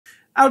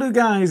Howdy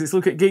guys, it's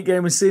Luke at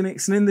Geekgaming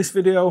Scenics, and in this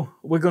video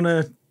we're going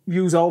to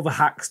use all the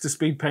hacks to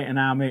speed paint an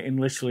army in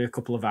literally a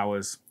couple of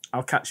hours.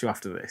 I'll catch you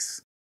after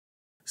this.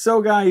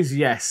 So guys,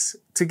 yes,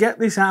 to get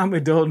this army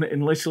done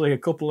in literally a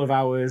couple of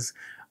hours,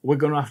 we're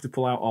going to have to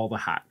pull out all the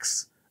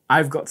hacks.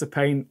 I've got to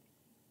paint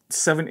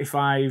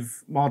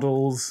 75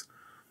 models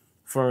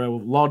for a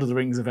Lord of the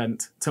Rings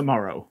event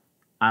tomorrow,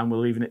 and we're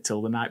leaving it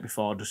till the night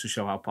before just to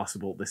show how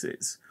possible this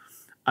is.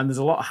 And there's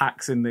a lot of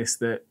hacks in this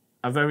that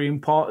are very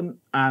important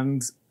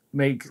and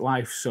make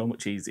life so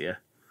much easier.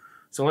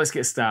 So let's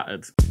get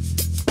started.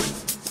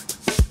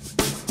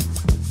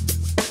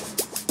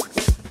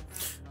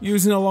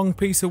 Using a long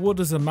piece of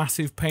wood as a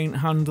massive paint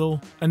handle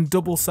and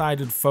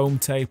double-sided foam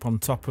tape on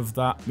top of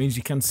that means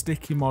you can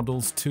stick your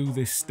models to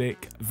this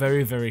stick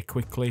very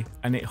quickly,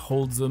 and it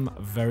holds them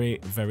very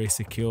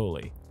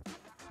securely.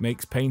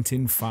 Makes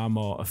painting far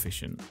more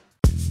efficient.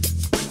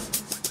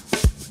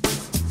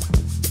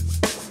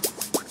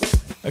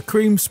 A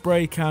cream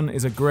spray can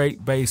is a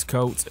great base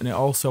coat, and it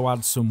also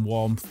adds some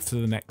warmth to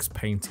the next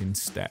painting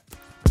step.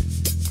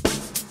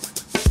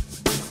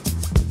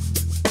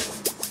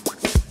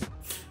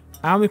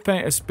 Army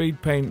Painter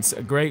speed paints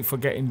are great for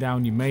getting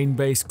down your main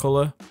base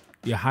colour,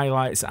 your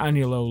highlights and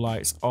your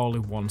lowlights all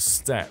in one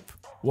step.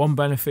 One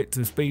benefit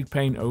to speed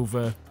paint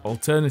over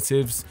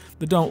alternatives,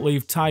 they don't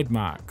leave tide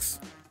marks,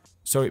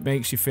 so it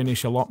makes your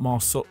finish a lot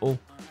more subtle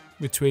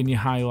between your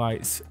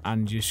highlights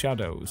and your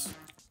shadows.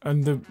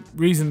 And the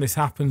reason this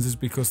happens is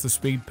because the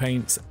speed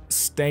paints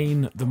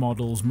stain the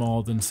models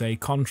more than, say,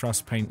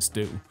 contrast paints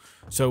do.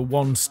 So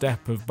one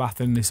step of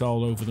bathing this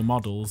all over the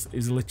models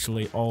is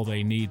literally all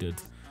they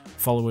needed.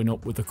 Following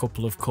up with a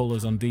couple of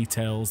colours on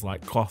details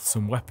like cloths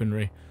and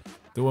weaponry,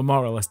 they were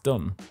more or less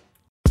done.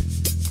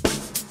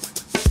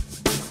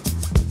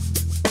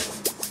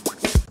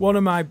 One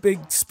of my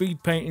big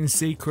speed painting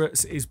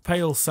secrets is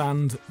pale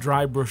sand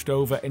dry brushed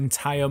over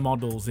entire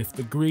models. If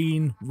the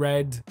green,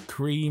 red,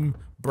 cream,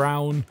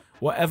 brown,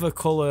 whatever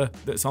colour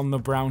that's on the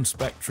brown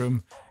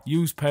spectrum,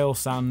 use pale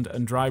sand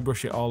and dry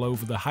brush it all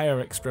over the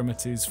higher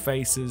extremities,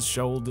 faces,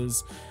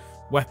 shoulders,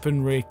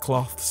 weaponry,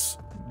 cloths,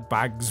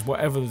 bags,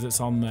 whatever that's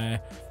on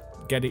there.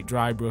 Get it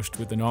dry brushed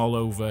with an all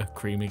over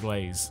creamy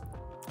glaze.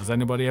 Has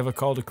anybody ever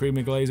called a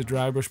creamy glaze a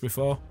dry brush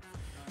before?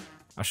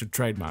 I should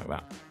trademark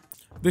that.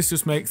 This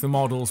just makes the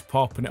models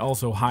pop, and it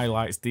also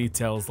highlights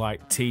details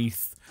like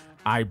teeth,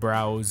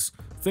 eyebrows,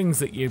 things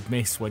that you'd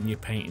miss when you're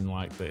painting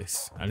like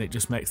this, and it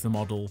just makes the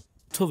model,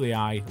 to the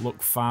eye,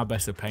 look far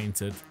better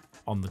painted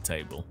on the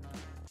table.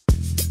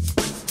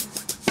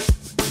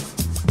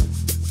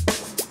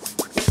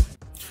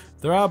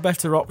 There are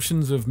better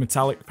options of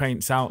metallic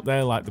paints out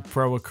there like the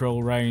Pro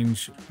Acryl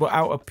range, but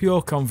out of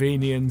pure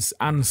convenience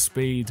and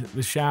speed,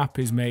 the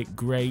Sharpies make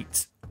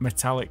great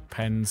metallic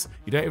pens.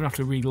 You don't even have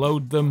to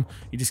reload them,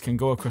 you just can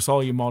go across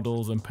all your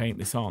models and paint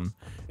this on.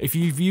 If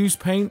you've used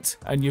paint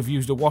and you've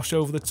used a wash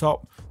over the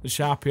top, the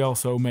Sharpie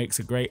also makes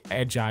a great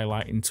edge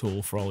highlighting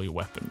tool for all your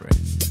weaponry.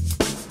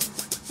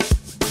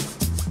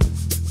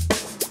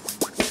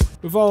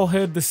 We've all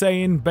heard the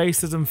saying,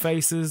 bases and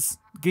faces.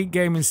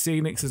 Geekgaming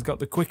Scenics has got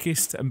the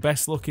quickest and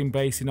best looking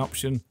basing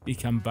option you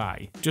can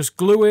buy. Just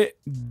glue it,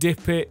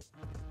 dip it,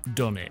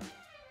 done it.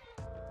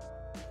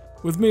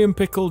 With me and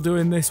Pickle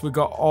doing this, we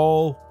got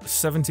all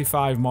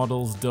 75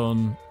 models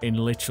done in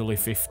literally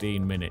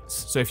 15 minutes.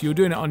 So if you were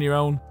doing it on your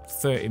own,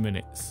 30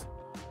 minutes.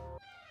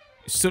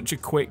 It's such a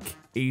quick,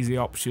 easy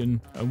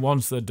option, and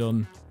once they're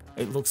done,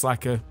 it looks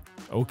like a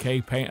okay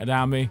painted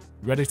army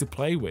ready to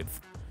play with.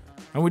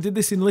 And we did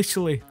this in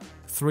literally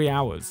 3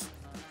 hours,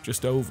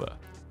 just over,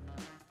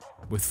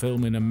 with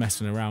filming and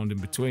messing around in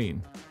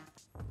between.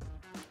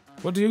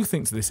 What do you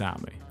think to this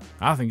army?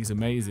 I think it's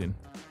amazing.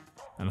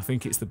 And I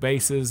think it's the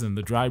bases and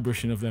the dry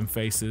brushing of them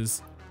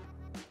faces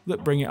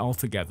that bring it all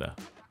together.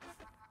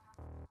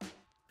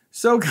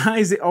 So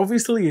guys, it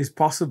obviously is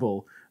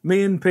possible.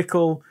 Me and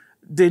Pickle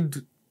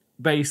did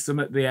base them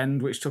at the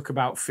end, which took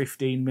about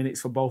 15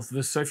 minutes for both of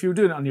us. So if you were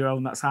doing it on your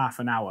own, that's half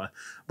an hour.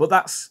 But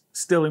that's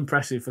still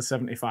impressive for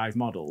 75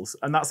 models.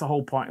 And that's the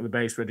whole point of the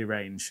base ready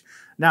range.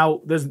 Now,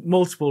 there's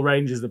multiple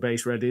ranges of the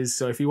base readies.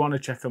 So if you want to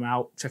check them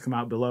out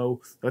below.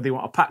 Whether you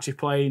want a patchy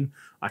plane,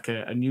 like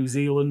a New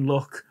Zealand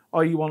look,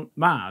 or you want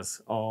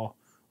Mars, or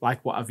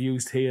like what I've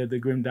used here, the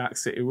Grimdark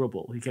City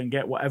Rubble. You can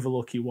get whatever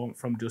look you want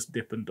from just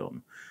dip and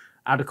done.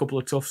 Add a couple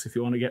of tufts if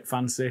you want to get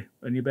fancy,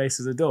 and your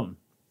bases are done.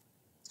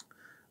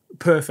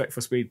 Perfect for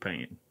speed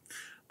painting.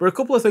 But a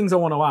couple of things I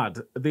want to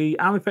add. The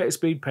Army Painter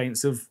speed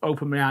paints have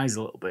opened my eyes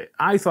a little bit.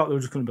 I thought they were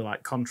just going to be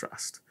like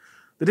contrast.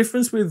 The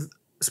difference with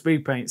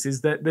speed paints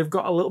is that they've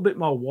got a little bit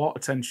more water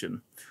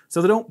tension.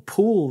 So they don't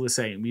pool the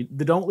same,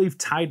 they don't leave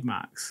tide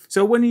marks.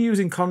 So when you're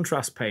using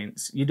contrast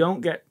paints, you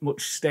don't get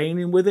much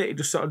staining with it, it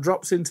just sort of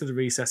drops into the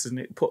recesses and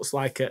it puts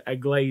like a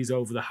glaze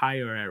over the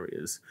higher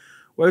areas.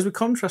 Whereas with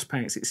contrast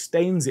paints, it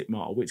stains it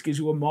more, which gives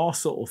you a more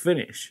subtle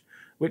finish.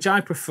 which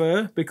I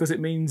prefer because it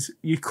means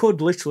you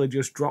could literally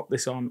just drop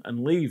this on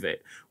and leave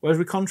it. Whereas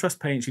with contrast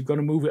paints, you've got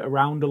to move it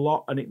around a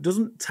lot, and it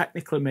doesn't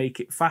technically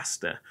make it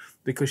faster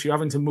because you're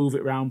having to move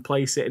it around,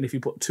 place it, and if you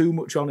put too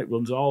much on, it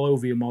runs all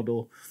over your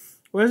model.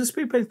 Whereas the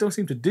speed paints don't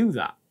seem to do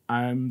that.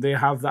 They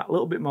have that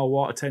little bit more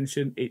water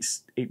tension,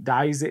 it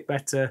dyes it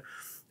better,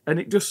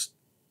 and it just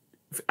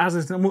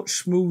has a much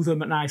smoother,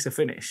 nicer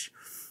finish.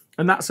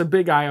 And that's a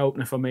big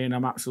eye-opener for me, and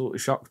I'm absolutely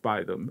shocked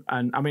by them.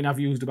 And I mean, I've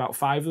used about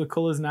 5 of the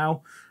colours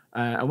now,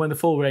 and when the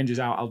full range is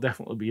out, I'll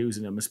definitely be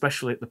using them,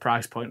 especially at the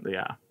price point they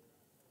are.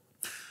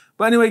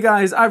 But anyway,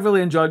 guys, I've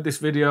really enjoyed this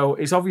video.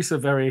 It's obviously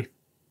very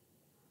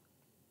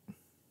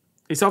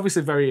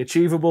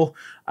achievable,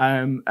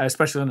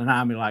 especially in an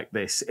army like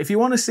this. If you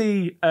want to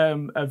see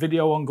a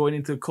video on going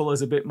into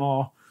colours a bit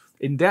more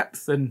in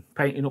depth and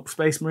painting up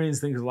Space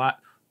Marines, things like that,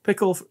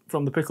 Pickle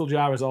from the Pickle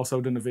Jar has also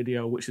done a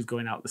video which is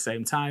going out at the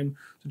same time.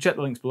 So check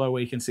the links below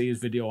where you can see his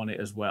video on it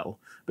as well.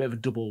 Bit of a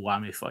double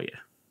whammy for you.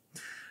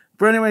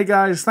 But anyway,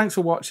 guys, thanks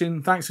for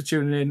watching. Thanks for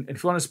tuning in. And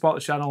if you want to support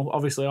the channel,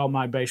 obviously all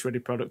my base-ready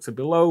products are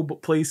below,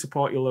 but please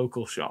support your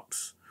local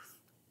shops.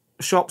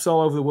 Shops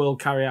all over the world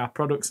carry our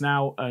products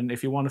now, and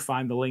if you want to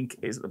find the link,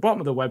 it's at the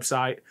bottom of the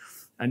website,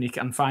 and you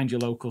can find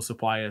your local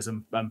suppliers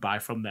and buy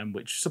from them,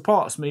 which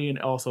supports me and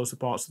it also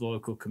supports the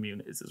local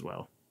communities as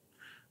well.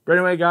 But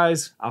anyway,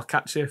 guys, I'll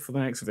catch you for the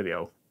next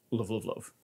video. Love, love, love.